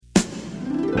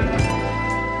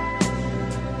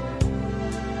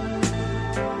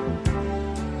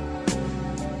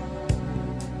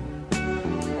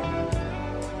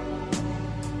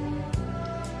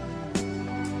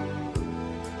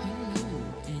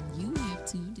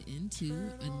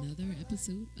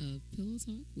episode of Pillow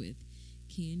Talk with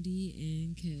Candy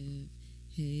and Kev.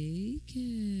 Hey,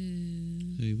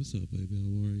 Kev. Hey, what's up, baby?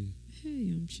 How are you? Hey,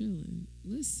 I'm chilling.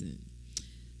 Listen,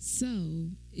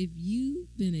 so if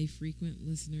you've been a frequent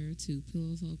listener to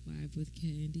Pillow Talk Live with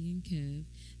Candy and Kev,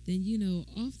 then you know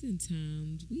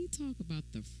oftentimes we talk about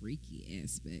the freaky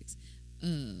aspects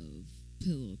of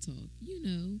Pillow Talk. You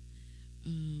know,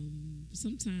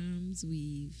 sometimes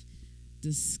we've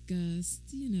discussed,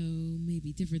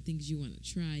 maybe different things you want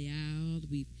to try out.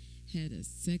 We've had a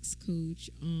sex coach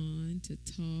on to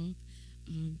talk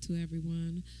to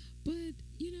everyone. But,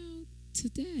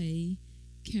 today,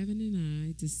 Kevin and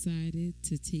I decided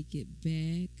to take it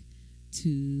back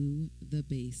to the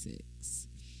basics.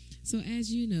 So,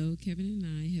 as you know, Kevin and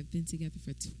I have been together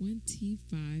for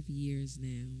 25 years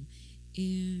now.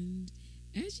 And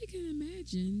as you can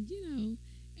imagine,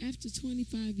 after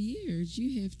 25 years,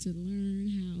 you have to learn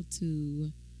how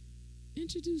to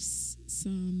introduce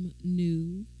some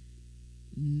new.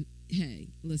 Hey,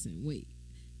 listen, wait.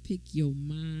 Pick your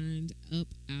mind up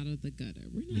out of the gutter.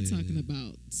 We're not talking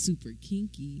about super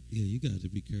kinky. Yeah, you got to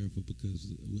be careful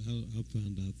because I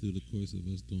found out through the course of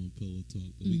us doing Pillow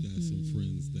Talk that we got some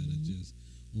friends that are just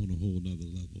on a whole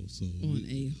nother level. So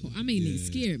they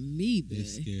scared me, babe. It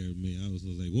scared me. I was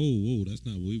like, whoa, that's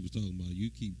not what we was talking about.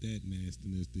 You keep that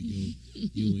nastiness to you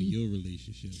and your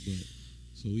relationship. But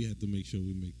so we have to make sure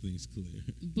we make things clear.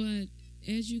 But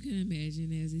as you can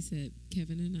imagine, as he said,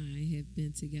 Kevin and I have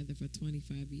been together for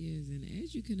 25 years. And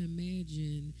as you can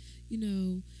imagine,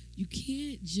 you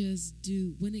can't just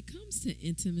do, when it comes to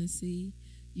intimacy,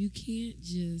 you can't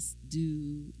just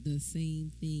do the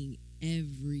same thing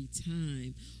every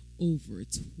time over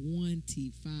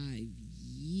 25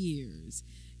 years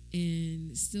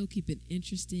and still keep it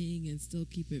interesting and still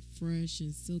keep it fresh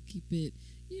and still keep it,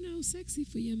 sexy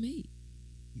for your mate.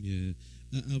 Yeah,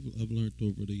 I've learned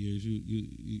over the years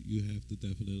you have to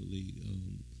definitely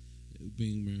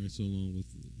being married so long with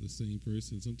the same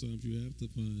person. Sometimes you have to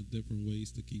find different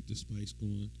ways to keep the spice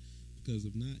going, because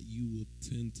if not, you will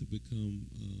tend to become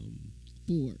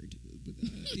bored. But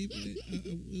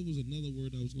it was another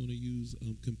word I was going to use,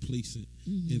 complacent,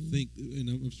 and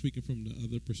I'm speaking from the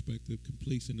other perspective,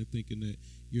 complacent and thinking that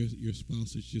your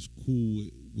spouse is just cool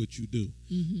with what you do,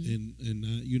 and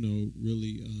not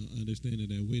really understanding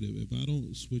that wait, if I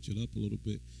don't switch it up a little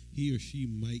bit, he or she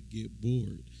might get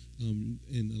bored,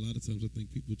 and a lot of times I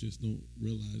think people just don't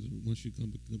realize once you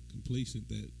become complacent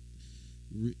that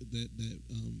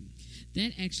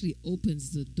actually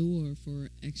opens the door for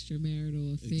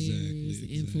extramarital affairs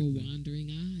and for wandering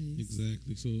eyes.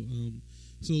 Exactly.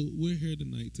 So we're here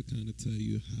tonight to kind of tell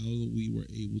you how we were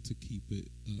able to keep it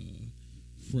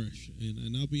fresh.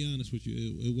 And I'll be honest with you,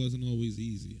 it wasn't always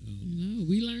easy. No,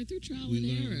 we learned through trial and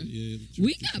error. Yeah,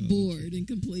 we got bored and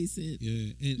complacent.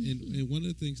 Yeah, and one of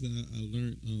the things that I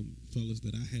learned, fellas,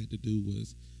 that I had to do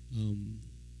was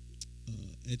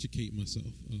educate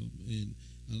myself, and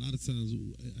a lot of times,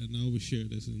 and I always share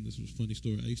this, and this was a funny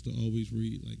story, I used to always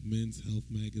read like men's health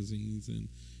magazines and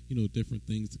different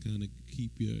things to kind of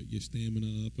keep your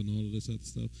stamina up and all of this other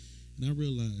stuff. And I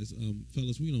realized,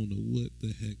 fellas, we don't know what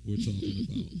the heck we're talking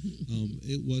about.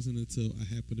 It wasn't until I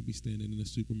happened to be standing in a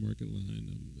supermarket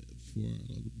line for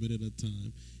a bit at a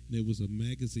time, and it was a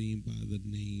magazine by the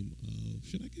name of,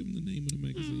 should I give him the name of the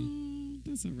magazine? Oh,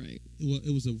 that's all right. Well,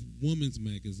 it was a woman's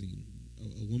magazine,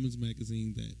 a woman's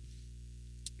magazine that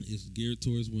is geared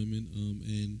towards women,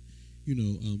 and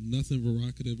nothing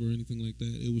provocative or anything like that.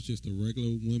 It was just a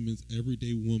regular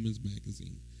everyday woman's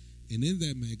magazine. And in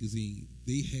that magazine,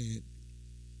 they had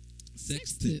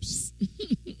sex tips.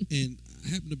 And I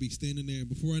happened to be standing there, and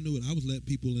before I knew it, I was letting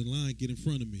people in line get in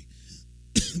front of me.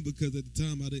 Because at the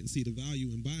time, I didn't see the value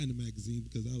in buying the magazine,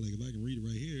 because I was like, if I can read it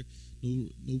right here,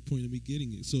 no point in me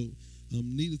getting it. So,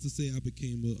 needless to say, I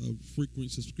became a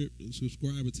frequent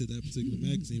subscriber to that particular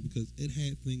magazine, because it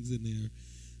had things in there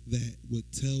that would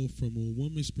tell from a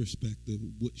woman's perspective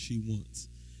what she wants.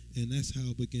 And that's how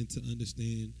I began to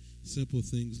understand simple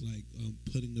things like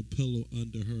putting the pillow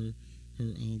under her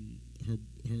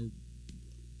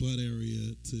butt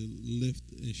area to lift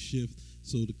and shift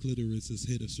so the clitoris is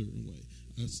hit a certain way.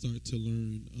 I start to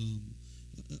learn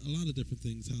a lot of different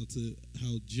things,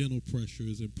 how gentle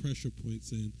pressures and pressure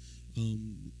points and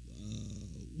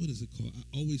what is it called?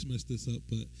 I always mess this up,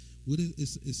 but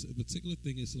it's a particular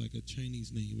thing. It's like a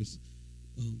Chinese name. It's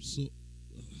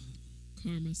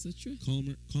Karma Sutra.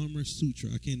 Karma Sutra.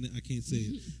 I can't say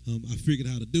it. I figured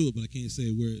how to do it, but I can't say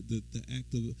it, where the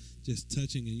act of just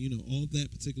touching and all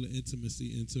that particular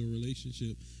intimacy into a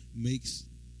relationship makes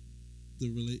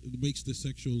the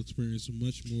sexual experience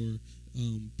much more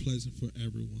pleasant for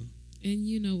everyone. And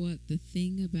you know what? The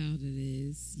thing about it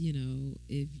is,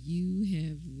 if you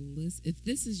have if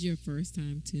this is your first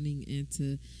time tuning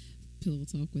into Pillow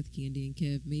Talk with Candy and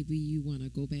Kev, maybe you want to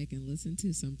go back and listen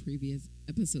to some previous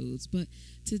episodes. But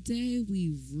today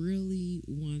we really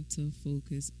want to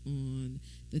focus on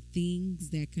the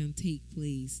things that can take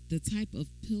place, the type of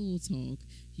pillow talk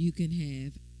you can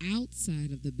have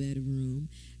outside of the bedroom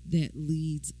that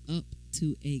leads up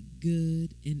to a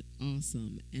good and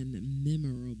awesome and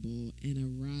memorable and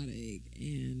erotic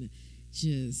and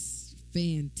just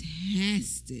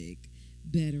fantastic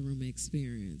bedroom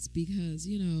experience. Because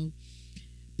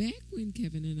back when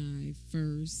Kevin and I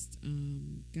first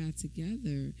got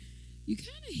together, you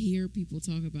kind of hear people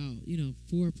talk about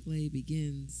foreplay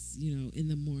begins in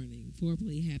the morning.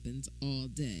 Foreplay happens all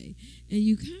day, and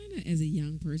you kind of, as a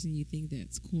young person, you think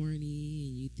that's corny,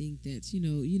 and you think that's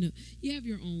you have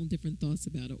your own different thoughts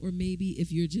about it. Or maybe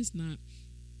if you're just not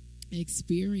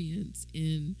experienced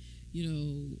in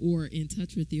or in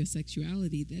touch with your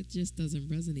sexuality, that just doesn't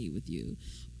resonate with you.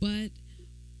 But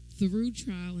through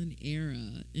trial and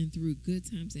error, and through good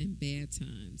times and bad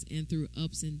times, and through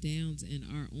ups and downs in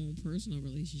our own personal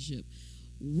relationship,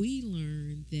 we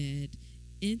learned that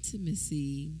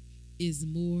intimacy is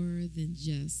more than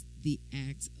just the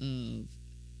act of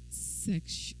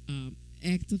sex.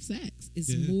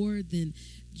 It's more than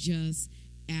just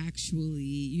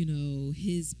actually,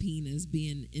 his penis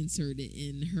being inserted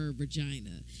in her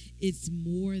vagina. It's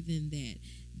more than that.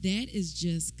 That is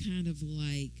just kind of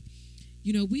like,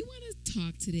 we want to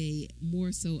talk today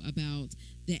more so about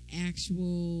the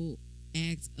actual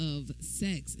act of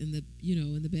sex in the,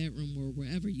 in the bedroom or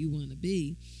wherever you want to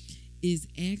be, is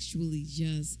actually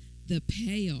just the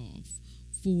payoff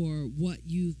for what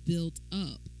you've built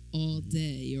up all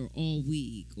day or all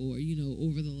week or,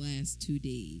 over the last 2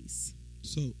 days.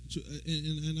 So,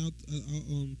 and I'll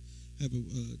have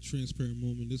a transparent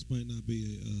moment. This might not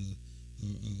be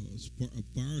a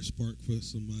fire spark for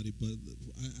somebody, but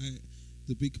I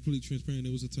to be completely transparent,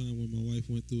 there was a time when my wife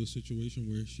went through a situation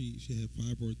where she had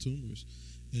fibroid tumors,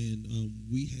 and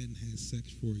we hadn't had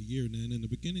sex for a year now. And in the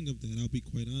beginning of that, I'll be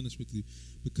quite honest with you,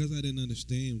 because I didn't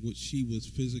understand what she was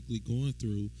physically going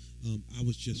through, I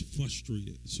was just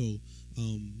frustrated. So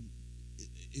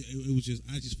it was just,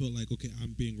 I just felt like, okay,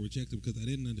 I'm being rejected because I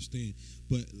didn't understand.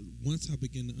 But once I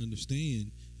began to understand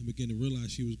and began to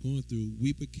realize she was going through,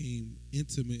 we became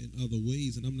intimate in other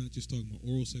ways. And I'm not just talking about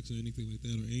oral sex or anything like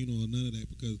that, or anal or none of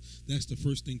that, because that's the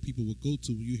first thing people would go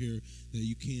to when you hear that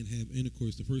you can't have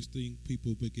intercourse. The first thing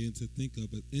people begin to think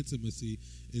of as intimacy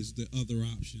is the other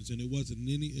options. And it wasn't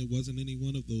any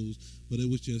one of those, but it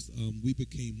was just we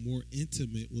became more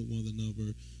intimate with one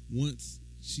another once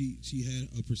she had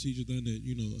a procedure done that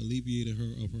alleviated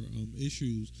her of her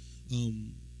issues,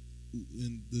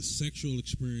 and the sexual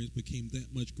experience became that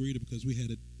much greater because we had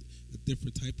a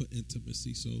different type of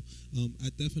intimacy. So I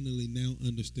definitely now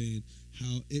understand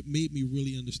how it made me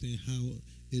really understand how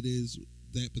it is,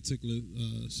 that particular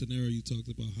scenario you talked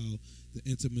about, how the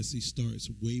intimacy starts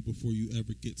way before you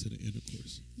ever get to the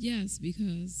intercourse. Yes,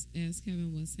 because as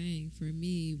Kevin was saying, for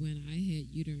me, when I had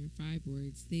uterine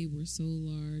fibroids, they were so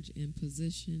large and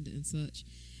positioned in such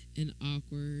an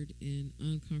awkward and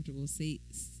uncomfortable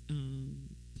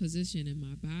position in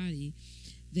my body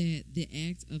that the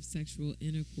act of sexual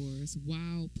intercourse,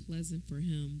 while pleasant for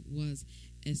him, was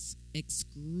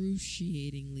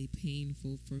excruciatingly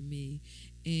painful for me.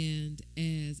 And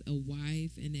as a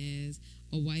wife, and as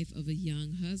a wife of a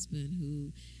young husband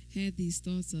who had these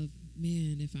thoughts of,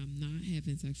 man, if I'm not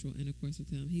having sexual intercourse with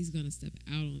him, he's going to step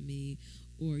out on me.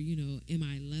 Or, am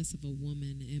I less of a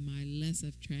woman? Am I less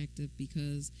attractive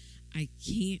because I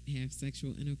can't have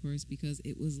sexual intercourse? Because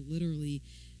it was literally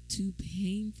too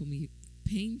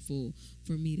painful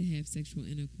for me to have sexual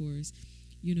intercourse.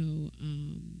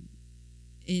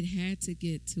 It had to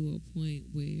get to a point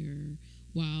where,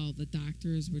 while the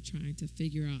doctors were trying to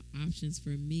figure out options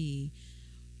for me,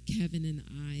 Kevin and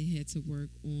I had to work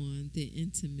on the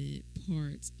intimate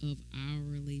parts of our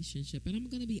relationship. And I'm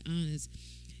going to be honest,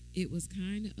 it was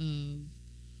kind of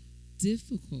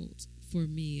difficult for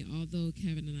me. Although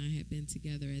Kevin and I had been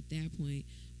together at that point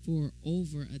for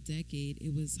over a decade,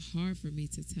 it was hard for me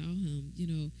to tell him,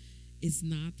 it's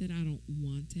not that I don't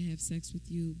want to have sex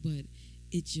with you, but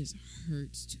it just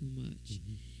hurts too much.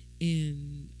 Mm-hmm.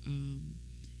 And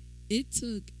it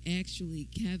took actually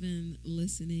Kevin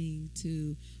listening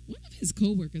to one of his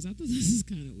coworkers. I thought this is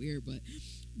kind of weird, but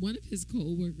one of his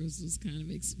coworkers was kind of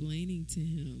explaining to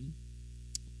him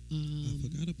I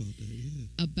forgot about that, yeah.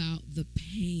 About the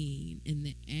pain and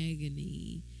the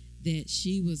agony that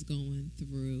she was going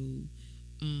through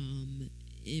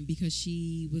and because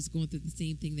she was going through the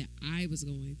same thing that I was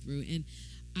going through, and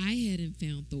I hadn't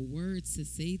found the words to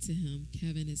say to him,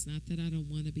 Kevin, it's not that I don't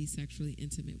want to be sexually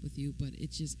intimate with you, but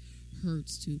it just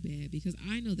hurts too bad, because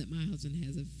I know that my husband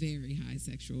has a very high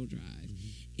sexual drive,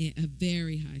 and a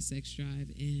very high sex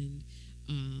drive, and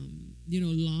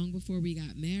long before we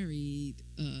got married,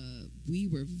 we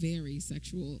were very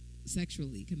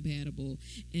sexually compatible,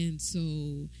 and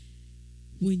so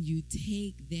when you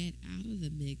take that out of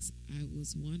the mix, I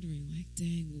was wondering, like,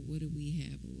 dang, well, what do we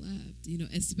have left?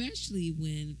 Especially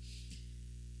when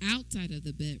outside of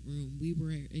the bedroom, we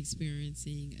were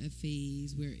experiencing a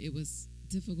phase where it was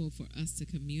difficult for us to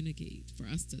communicate, for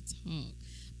us to talk.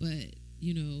 But,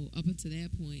 up until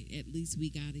that point, at least we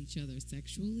got each other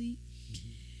sexually. Mm-hmm.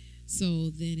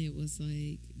 So then it was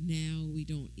like, now we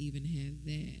don't even have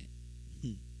that.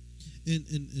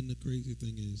 And the crazy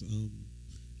thing is,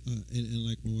 and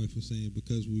like my wife was saying,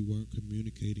 because we weren't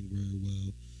communicating very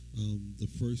well, the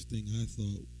first thing I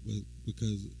thought was,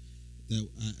 because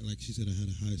like she said, I had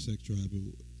a high sex drive,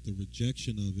 the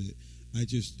rejection of it, I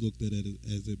just looked at it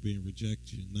as it being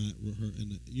rejection, not her,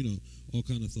 and all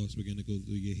kind of thoughts began to go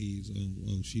through your heads.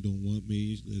 Oh, she don't want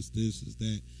me. It's this, it's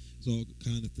that. It's all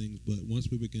kind of things. But once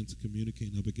we began to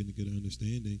communicate, and I began to get an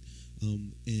understanding,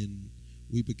 and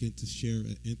we began to share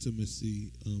an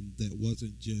intimacy that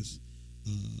wasn't just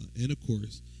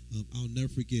intercourse. I'll never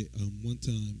forget one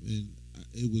time, and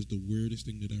it was the weirdest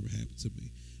thing that ever happened to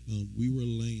me. We were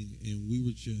laying and we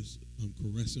were just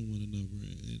caressing one another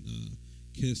and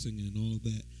kissing and all of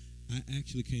that. I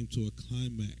actually came to a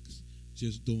climax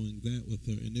just doing that with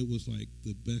her, and it was like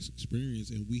the best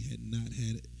experience. And we had not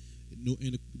had it.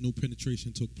 No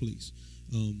penetration took place.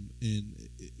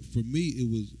 For me,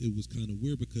 it was kind of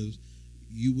weird, because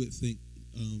you would think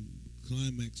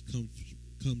climax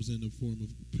comes in the form of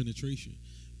penetration,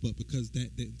 but because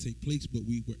that didn't take place, but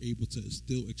we were able to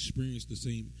still experience the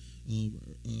same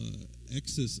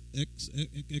ecstasy.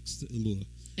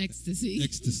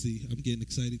 I'm getting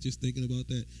excited just thinking about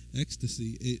that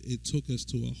ecstasy. It took us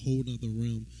to a whole nother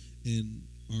realm in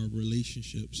our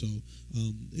relationship. So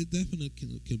it definitely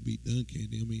can be done,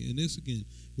 Candy. I mean, and this, again,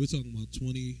 we're talking about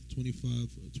 20, 25,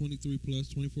 23 plus,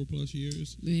 24 plus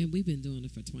years. Man, we've been doing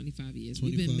it for 25 years.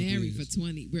 We've been married for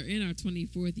 20. We're in our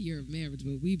 24th year of marriage,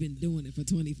 but we've been doing it for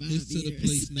 25 years. It's to the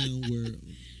place now where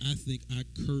I think I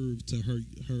curved to her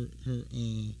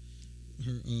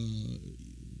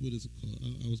what is it called?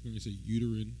 I was going to say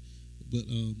uterine, but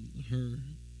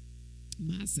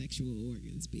my sexual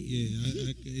organs, baby.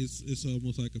 Yeah, it's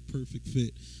almost like a perfect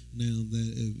fit now,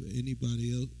 that if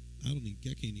anybody else, I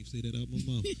can't even say that out of my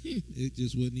mouth. It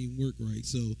just wouldn't even work right.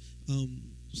 So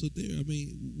there, I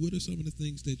mean, what are some of the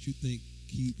things that you think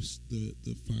keeps the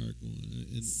fire going?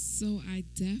 And so I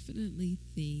definitely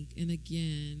think, and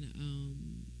again,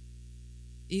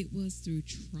 it was through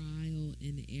trial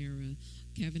and error.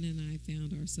 Kevin and I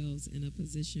found ourselves in a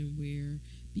position where,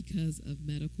 because of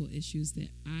medical issues that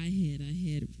I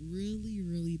had really,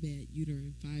 really bad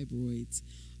uterine fibroids,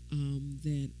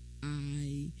 that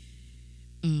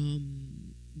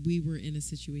we were in a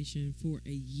situation for a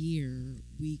year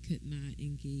we could not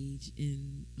engage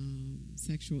in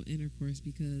sexual intercourse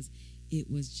because it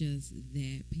was just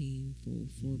that painful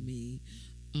for me.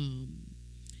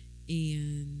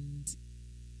 And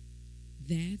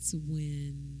that's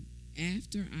when,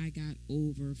 after I got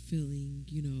over feeling,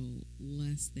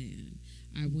 less than,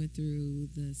 I went through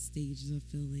the stages of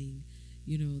feeling,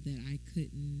 that I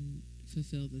couldn't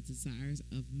fulfill the desires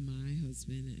of my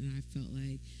husband, and I felt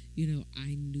like,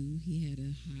 I knew he had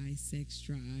a high sex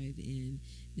drive, and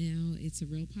now it's a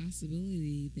real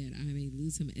possibility that I may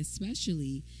lose him,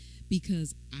 especially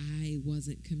because I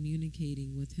wasn't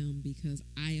communicating with him, because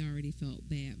I already felt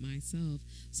bad myself.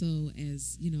 So,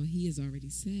 as he has already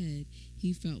said,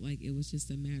 he felt like it was just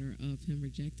a matter of him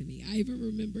rejecting me. I even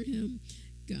remember him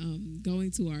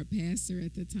going to our pastor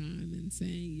at the time and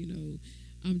saying,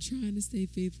 I'm trying to stay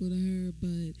faithful to her,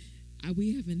 but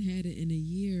we haven't had it in a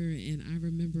year. And I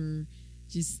remember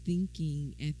just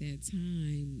thinking at that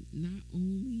time, not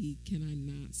only can I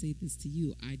not say this to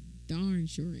you, I darn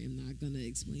sure am not going to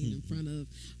explain in front of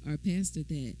our pastor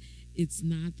that it's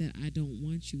not that I don't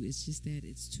want you, it's just that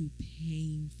it's too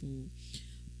painful.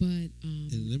 But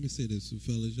and let me say this,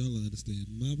 fellas, y'all understand,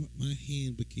 my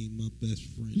hand became my best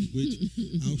friend, which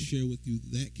I'll share with you.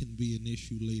 That can be an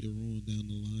issue later on down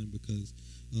the line, because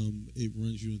it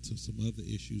runs you into some other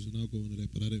issues, and I'll go into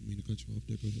that, but I didn't mean to cut you off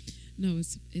there. Go ahead. No,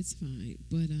 it's fine.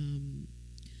 But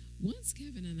once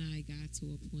Kevin and I got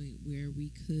to a point where we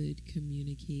could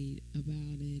communicate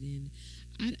about it,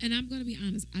 and I'm going to be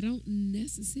honest, I don't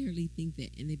necessarily think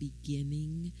that in the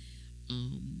beginning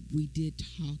we did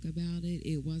talk about it.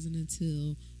 It wasn't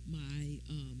until my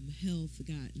health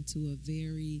got into a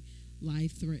very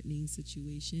life-threatening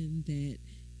situation that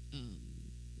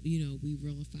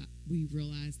we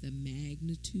realized the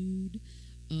magnitude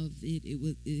of it.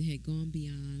 It had gone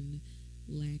beyond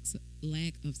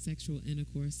lack of sexual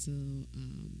intercourse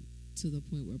to the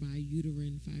point where my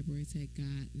uterine fibroids had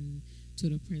gotten to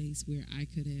the place where I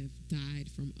could have died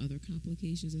from other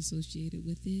complications associated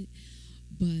with it.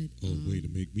 But way to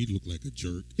make me look like a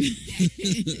jerk. This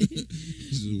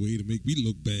is a way to make me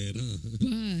look bad, huh?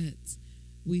 But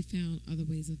we found other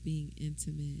ways of being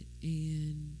intimate,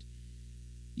 and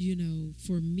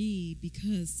for me,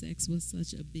 because sex was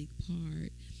such a big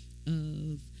part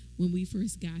of when we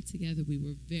first got together, we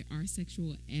were our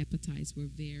sexual appetites were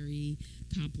very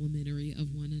complementary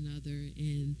of one another,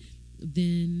 and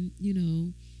then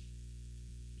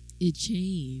it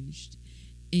changed,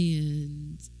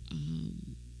 and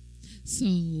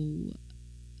so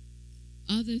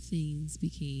other things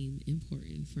became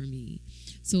important for me.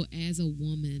 So as a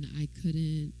woman, I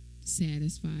couldn't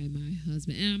satisfy my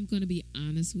husband, and I'm going to be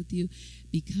honest with you,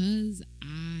 because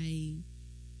I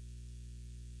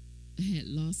had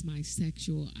lost my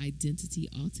sexual identity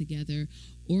altogether.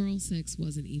 Oral sex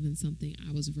wasn't even something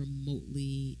I was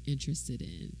remotely interested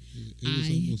in. Yeah, it was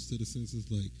almost to the senses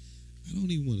like, I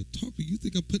don't even want to talk to you. You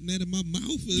think I'm putting that in my mouth?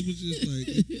 It was just like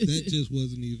that just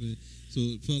wasn't even.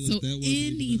 So fellas, that wasn't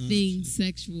anything even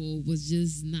sexual was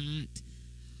just not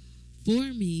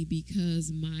for me,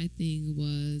 because my thing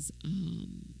was,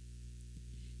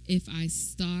 if I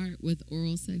start with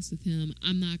oral sex with him,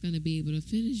 I'm not going to be able to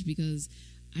finish because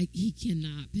he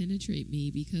cannot penetrate me,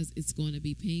 because it's going to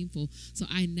be painful. So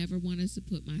I never wanted to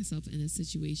put myself in a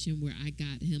situation where I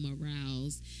got him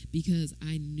aroused, because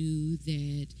I knew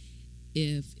that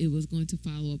if it was going to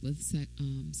follow up with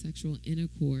sexual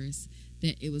intercourse,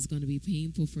 that it was going to be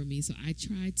painful for me. So I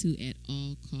tried to, at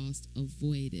all costs,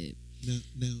 avoid it. Now,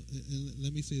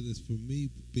 let me say this. For me,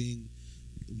 being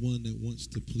one that wants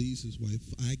to please his wife,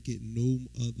 I get no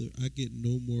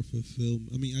more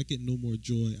fulfillment. I mean, I get no more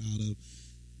joy out of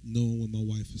knowing when my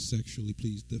wife is sexually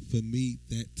pleased. For me,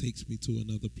 that takes me to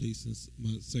another place. Since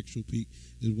my sexual peak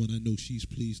is when I know she's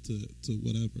pleased to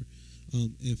whatever.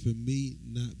 And for me,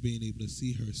 not being able to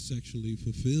see her sexually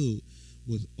fulfilled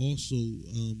was also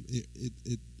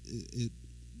it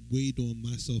weighed on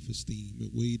my self-esteem.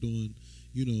 It weighed on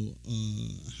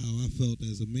how I felt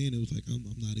as a man. It was like I'm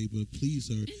not able to please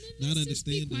her. And then not let's just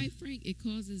be understanding. quite frank, it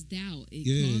causes doubt.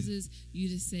 It causes you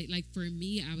to say, like, for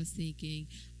me, I was thinking,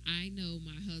 I know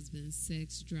my husband's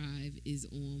sex drive is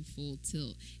on full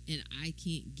tilt, and I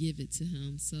can't give it to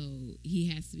him, so he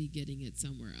has to be getting it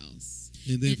somewhere else.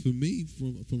 And then for me,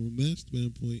 from a man's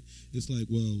standpoint, it's like,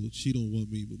 well, she don't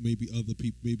want me, but maybe other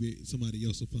people, maybe somebody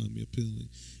else will find me appealing,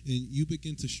 and you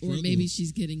begin to struggle. Or maybe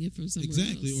she's getting it from somewhere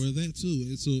exactly, else. or that too.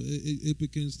 And so it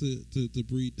begins to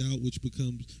breed doubt, which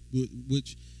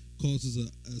causes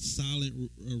a silent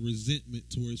resentment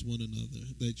towards one another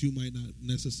that you might not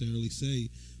necessarily say,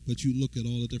 but you look at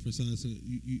all the different signs and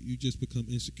you just become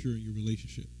insecure in your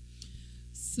relationship.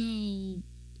 So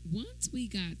once we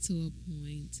got to a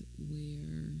point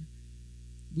where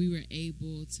we were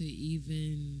able to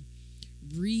even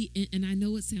and I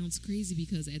know it sounds crazy,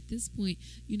 because at this point,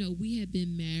 we had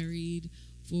been married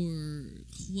for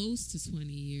close to 20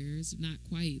 years, not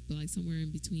quite, but like somewhere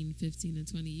in between 15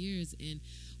 and 20 years, and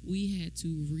we had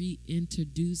to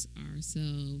reintroduce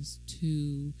ourselves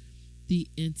to the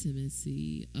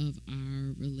intimacy of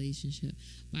our relationship.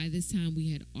 By this time, we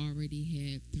had already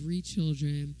had 3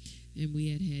 children, and we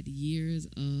had had years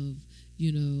of,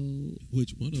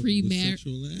 which one of them was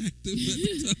sexually active at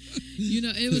the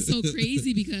time? It was so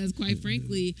crazy because, quite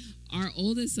frankly, our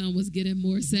oldest son was getting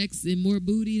more sex and more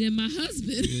booty than my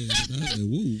husband. Yeah, I was like,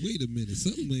 whoa, wait a minute,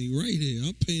 something ain't right here.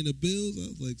 I'm paying the bills. I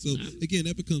was like, so again,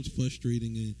 that becomes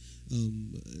frustrating, and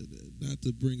not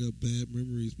to bring up bad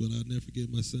memories, but I'll never forget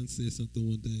my son said something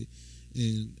one day,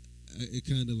 and it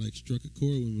kind of like struck a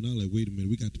chord with me. And I was like, wait a minute,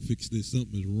 we got to fix this.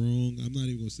 Something is wrong. I'm not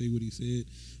even going to say what he said,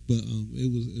 but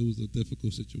it was a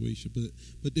difficult situation.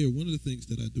 But there, one of the things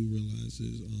that I do realize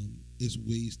is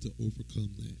ways to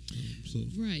overcome that.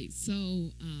 Right.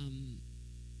 So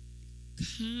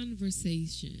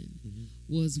conversation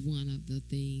was one of the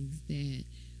things that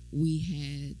we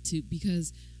had to,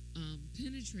 because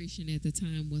penetration at the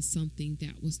time was something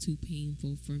that was too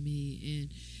painful for me, and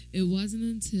it wasn't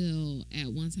until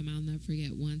at one time, I'll never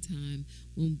forget one time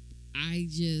when I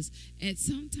just, at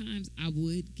sometimes I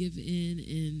would give in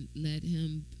and let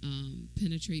him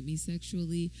penetrate me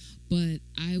sexually, but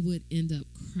I would end up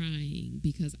crying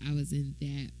because I was in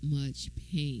that much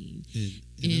pain.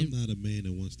 And I'm not a man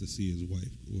that wants to see his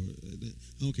wife, or I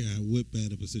don't care what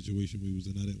bad of a situation we was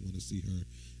in. I didn't want to see her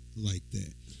like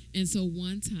that. And so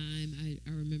one time, I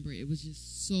remember it was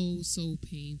just so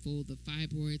painful. The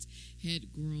fibroids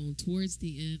had grown towards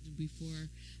the end before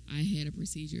I had a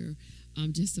procedure.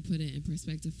 Just to put it in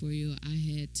perspective for you, I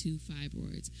had 2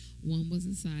 fibroids. One was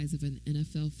the size of an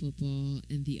NFL football,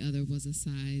 and the other was the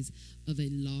size of a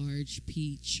large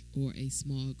peach or a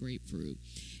small grapefruit.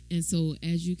 And so,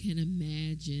 as you can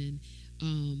imagine,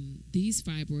 these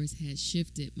fibroids had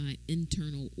shifted my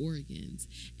internal organs.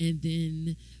 And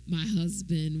then my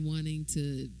husband wanting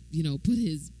to, put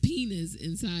his penis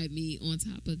inside me on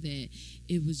top of that,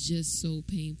 it was just so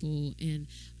painful. And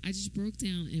I just broke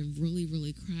down and really,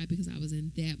 really cried because I was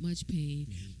in that much pain.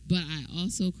 Mm-hmm. But I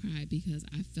also cried because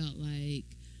I felt like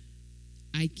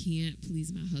I can't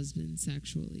please my husband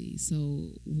sexually.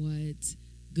 So what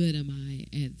good am I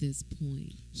at this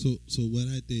point? So what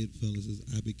I did, fellas, is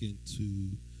I began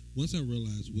to, once I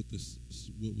realized what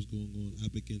was going on, I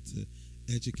began to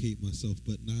educate myself,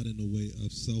 but not in a way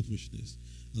of selfishness.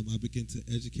 I began to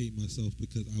educate myself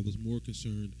because I was more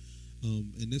concerned,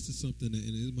 and this is something that,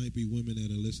 and it might be women that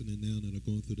are listening now that are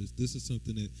going through this. This is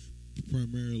something that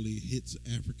primarily hits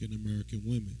African American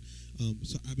women.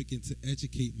 So I began to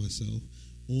educate myself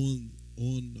on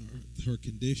her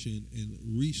condition and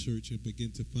research and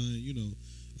begin to find,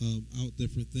 out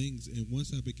different things. And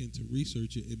once I began to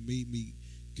research it, it made me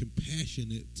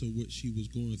compassionate to what she was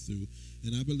going through.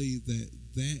 And I believe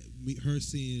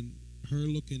her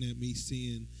looking at me,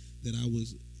 seeing that I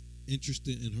was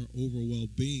interested in her overall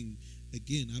well-being,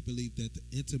 again, I believe that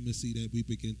the intimacy that we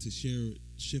begin to share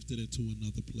shifted into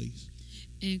another place.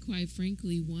 And quite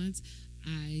frankly, once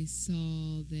I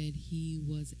saw that he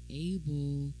was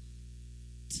able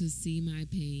to see my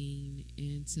pain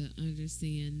and to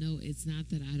understand, no, it's not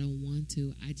that I don't want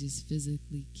to, I just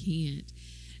physically can't,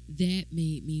 that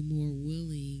made me more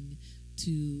willing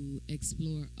to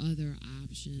explore other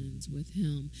options with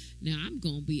him. Now, I'm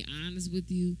going to be honest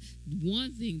with you.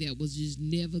 One thing that was just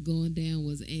never going down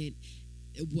was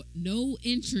no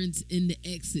entrance in the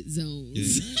exit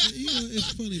zones. Yeah.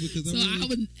 It's funny because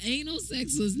anal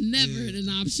sex was never an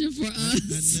option for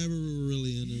us. I never were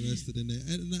really interested in that.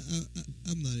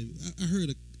 I'm not even. I heard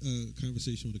a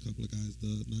conversation with a couple of guys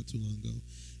not too long ago,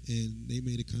 and they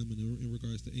made a comment in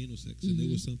regards to anal sex, and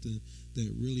it was something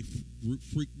that really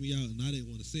freaked me out, and I didn't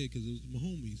want to say it because it was my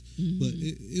homies, but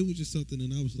it was just something,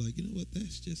 and I was like, you know what,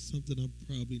 that's just something I'm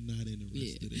probably not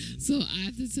interested in. So I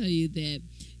have to tell you that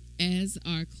as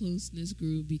our closeness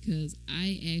grew, because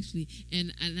I actually,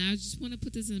 and I just want to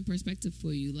put this in perspective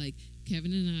for you, like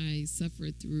Kevin and I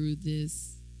suffered through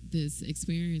this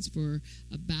experience for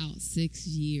about 6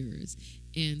 years,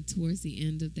 and towards the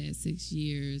end of that 6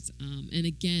 years, and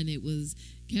again, it was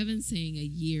Kevin saying a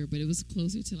year, but it was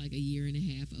closer to like a year and a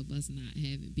half of us not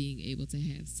being able to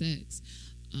have sex,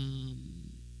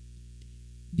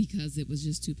 because it was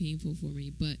just too painful for me.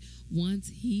 But once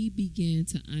he began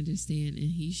to understand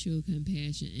and he showed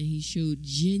compassion, and he showed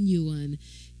genuine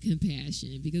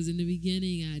compassion, because in the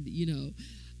beginning,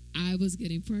 I was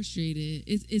getting frustrated.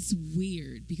 It's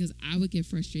weird because I would get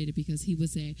frustrated because he would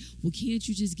say, well, can't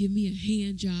you just give me a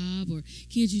hand job, or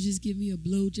can't you just give me a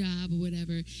blow job or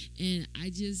whatever? And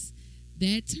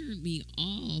that turned me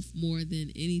off more than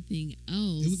anything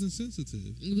else. It was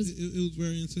insensitive. It was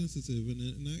very insensitive, and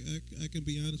I can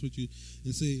be honest with you and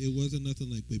say it wasn't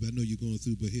nothing like, babe, I know you're going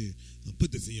through, but here,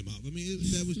 put this in your mouth. I mean,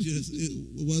 that was just,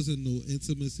 it wasn't no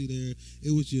intimacy there.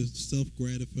 It was just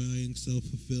self-gratifying,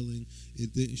 self-fulfilling.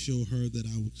 It didn't show her that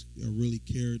I really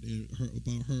cared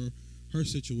about her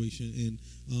situation. And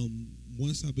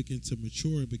once I began to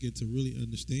mature and begin to really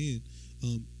understand,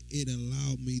 it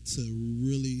allowed me to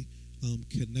really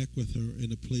connect with her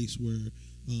in a place where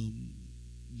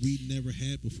we never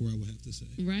had before, I would have to say.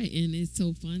 Right, and it's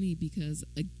so funny because,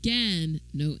 again,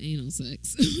 no anal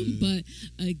sex. But,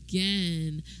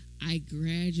 again, I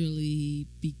gradually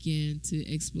began to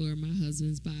explore my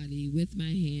husband's body with my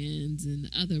hands and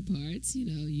other parts,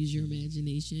 use your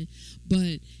imagination.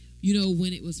 But,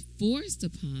 when it was forced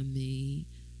upon me,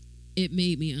 it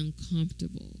made me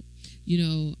uncomfortable.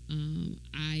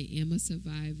 I am a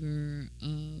survivor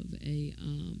of a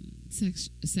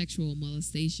sexual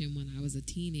molestation when I was a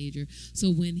teenager. So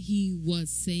when he was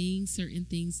saying certain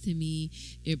things to me,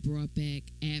 it brought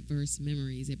back adverse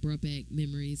memories. It brought back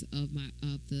memories of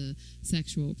the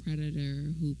sexual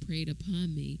predator who preyed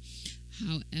upon me.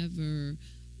 However,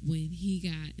 when he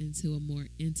got into a more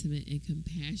intimate and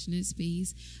compassionate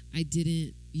space, I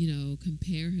didn't,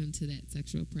 compare him to that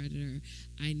sexual predator.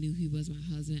 I knew he was my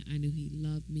husband. I knew he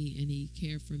loved me and he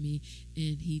cared for me,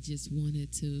 and he just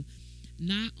wanted to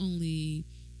not only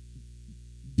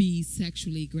be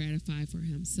sexually gratified for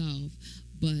himself,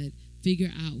 but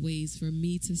figure out ways for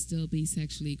me to still be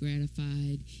sexually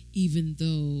gratified, even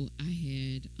though I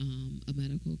had a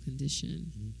medical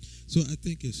condition. Mm-hmm. So I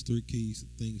think it's three key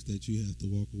things that you have to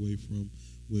walk away from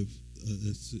with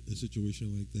a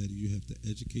situation like that. You have to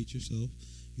educate yourself.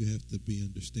 You have to be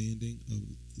understanding of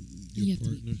your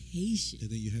partner. You have to be patient.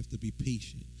 And then you have to be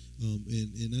patient.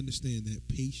 And understand that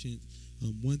patience,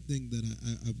 one thing that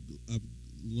I've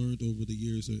learned over the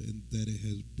years and that it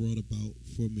has brought about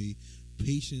for me,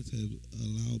 patience has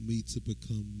allowed me to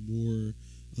become more.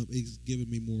 It's given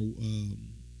me more.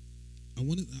 I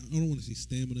don't want to say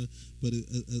stamina, but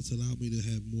it's allowed me to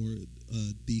have more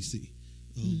DC.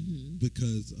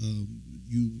 Because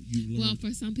you learn. Well,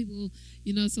 for some people,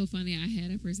 it's so funny. I had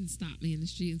a person stop me in the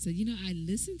street and said, I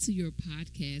listened to your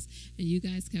podcast and you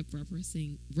guys kept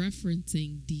referencing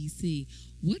DC.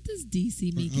 What does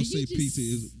DC mean? I'll say PC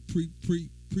is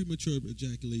premature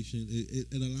ejaculation. It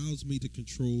allows me to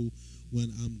control when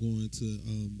I'm going to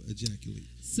ejaculate.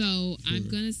 So I'm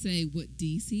going to say what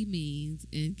DC means,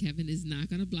 and Kevin is not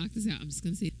going to block this out. I'm just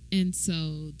going to say, and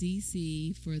so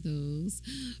DC, for those,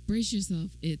 brace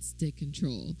yourself, it's dick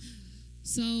control.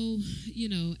 So,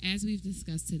 as we've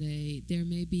discussed today, there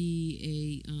may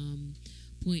be a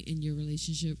point in your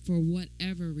relationship for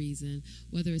whatever reason,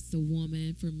 whether it's the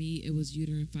woman. For me, it was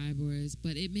uterine fibroids,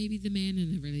 but it may be the man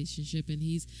in the relationship and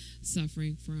he's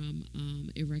suffering from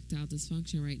erectile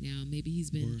dysfunction right now. Maybe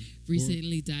he's been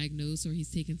recently diagnosed, or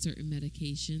he's taken certain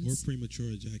medications, or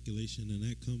premature ejaculation, and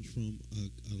that comes from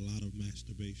a lot of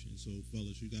masturbation. So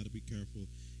fellas, you got to be careful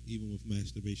even with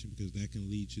masturbation, because that can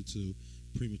lead you to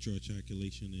premature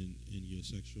ejaculation in your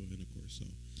sexual intercourse. So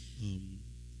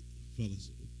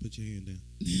fellas, put your hand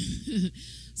down.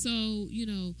 So,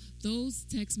 those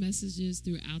text messages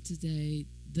throughout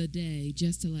the day,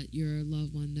 just to let your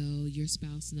loved one know, your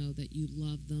spouse know that you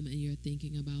love them and you're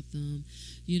thinking about them,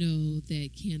 that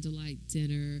candlelight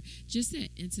dinner, just that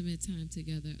intimate time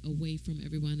together away from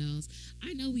everyone else.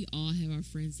 I know we all have our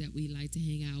friends that we like to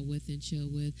hang out with and chill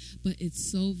with, but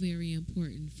it's so very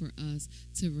important for us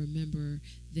to remember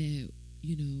that,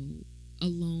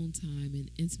 alone time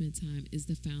and intimate time is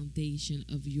the foundation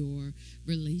of your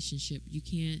relationship. You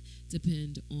can't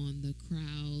depend on the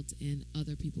crowd and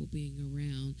other people being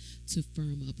around to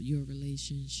firm up your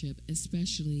relationship,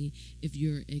 especially if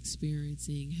you're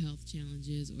experiencing health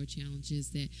challenges or challenges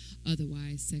that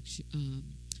otherwise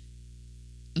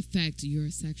affect your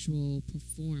sexual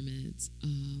performance.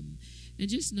 And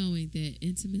just knowing that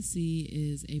intimacy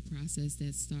is a process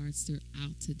that starts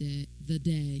throughout the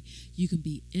day. You can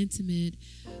be intimate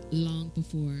long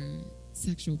before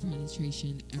sexual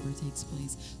penetration ever takes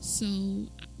place. So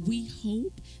we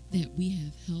hope that we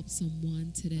have helped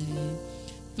someone today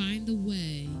find a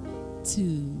way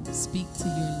to speak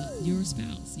to your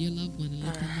spouse, your loved one, and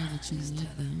let them know that you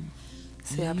love them.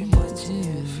 See, I've been watching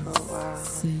you for a while,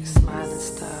 smiling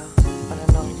style.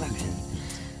 Wanna know if I can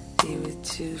be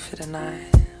with you for the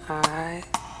night, alright?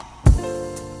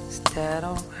 Is that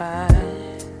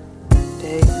alright,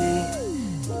 baby?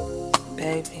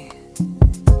 Baby.